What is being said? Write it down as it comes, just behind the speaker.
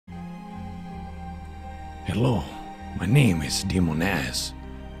Hello, my name is Demonaz,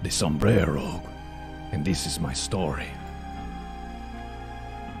 the Sombrerogue, and this is my story.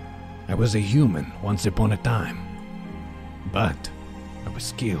 I was a human once upon a time, but I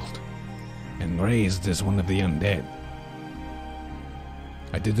was killed and raised as one of the undead.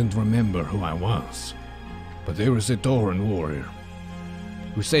 I didn't remember who I was, but there was a Tauren warrior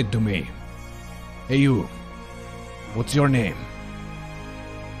who said to me, "Hey you, what's your name?"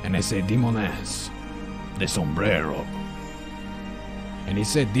 And I said, "Demonaz, the Sombrero." And he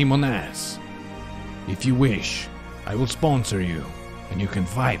said, "Demonaz, if you wish, I will sponsor you, and you can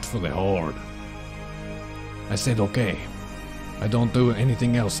fight for the Horde." I said, "Okay, I don't do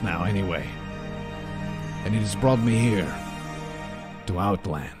anything else now anyway." And it has brought me here, to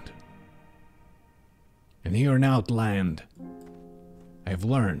Outland. And here in Outland, I've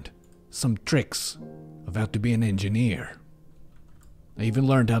learned some tricks of how to be an engineer. I even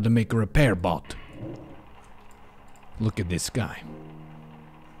learned how to make a repair bot. Look at this guy.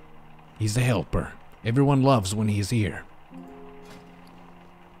 He's a helper. Everyone loves when he's here.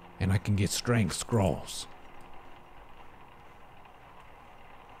 And I can get strength scrolls.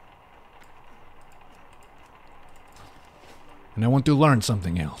 And I want to learn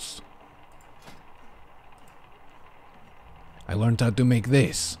something else. I learned how to make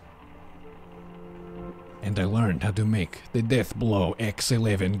this. And I learned how to make the Deathblow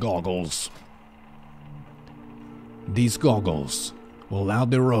X11 goggles. These goggles will allow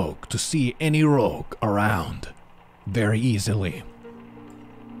the rogue to see any rogue around very easily.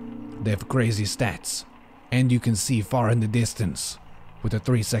 They have crazy stats, and you can see far in the distance with a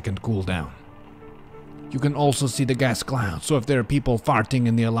 3-second cooldown. You can also see the gas cloud, so if there are people farting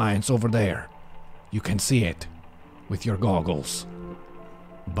in the Alliance over there, you can see it with your goggles.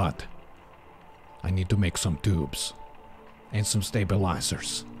 But I need to make some tubes and some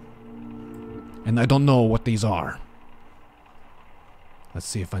stabilizers. And I don't know what these are. Let's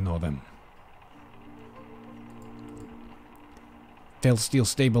see if I know them. Felt steel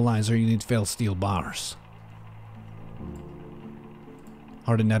stabilizer, you need felt steel bars.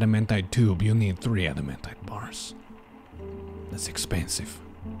 Hardened adamantite tube, you need 3 adamantite bars. That's expensive.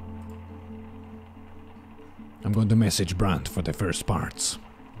 I'm going to message Brunt for the first parts.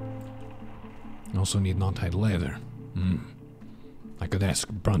 I also need knot-hide leather. I could ask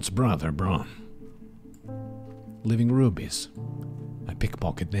Brunt's brother, Bron. Living rubies. I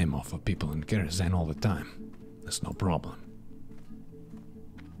pickpocket them off of people in Karazhan all the time. That's no problem.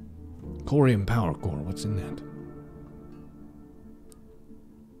 Corium power core, what's in that?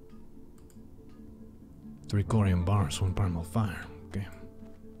 3 corium bars, 1 primal fire. Okay.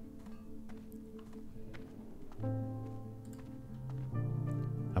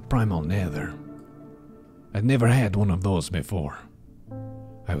 A primal nether. I'd never had one of those before.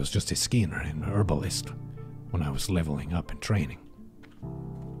 I was just a skinner and an herbalist when I was leveling up and training.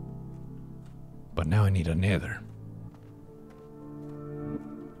 But now I need a nether.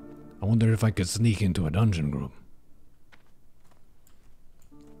 I wonder if I could sneak into a dungeon group.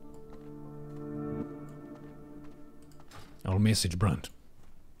 I'll message Brunt.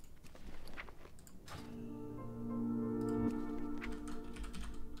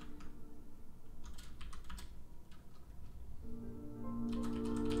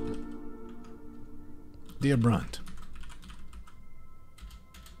 Dear Brunt,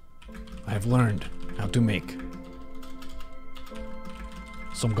 I have learned how to make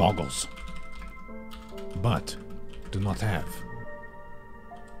some goggles, but do not have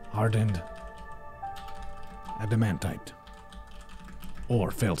hardened adamantite or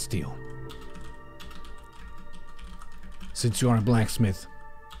felt steel. Since you are a blacksmith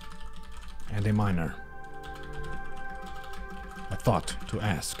and a miner, I thought to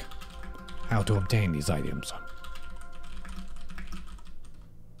ask how to obtain these items.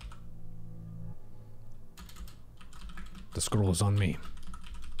 The scroll is on me.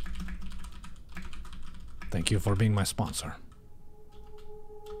 Thank you for being my sponsor.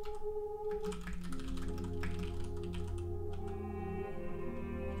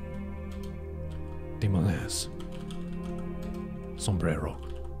 Demonaz. Sombrerogue.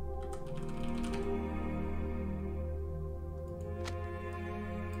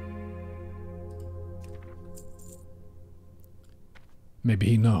 Maybe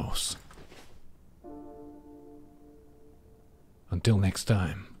he knows. Until next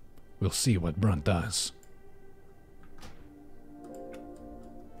time, we'll see what Brunt does.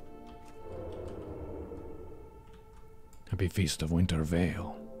 Happy Feast of Winter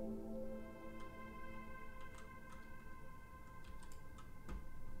Vale.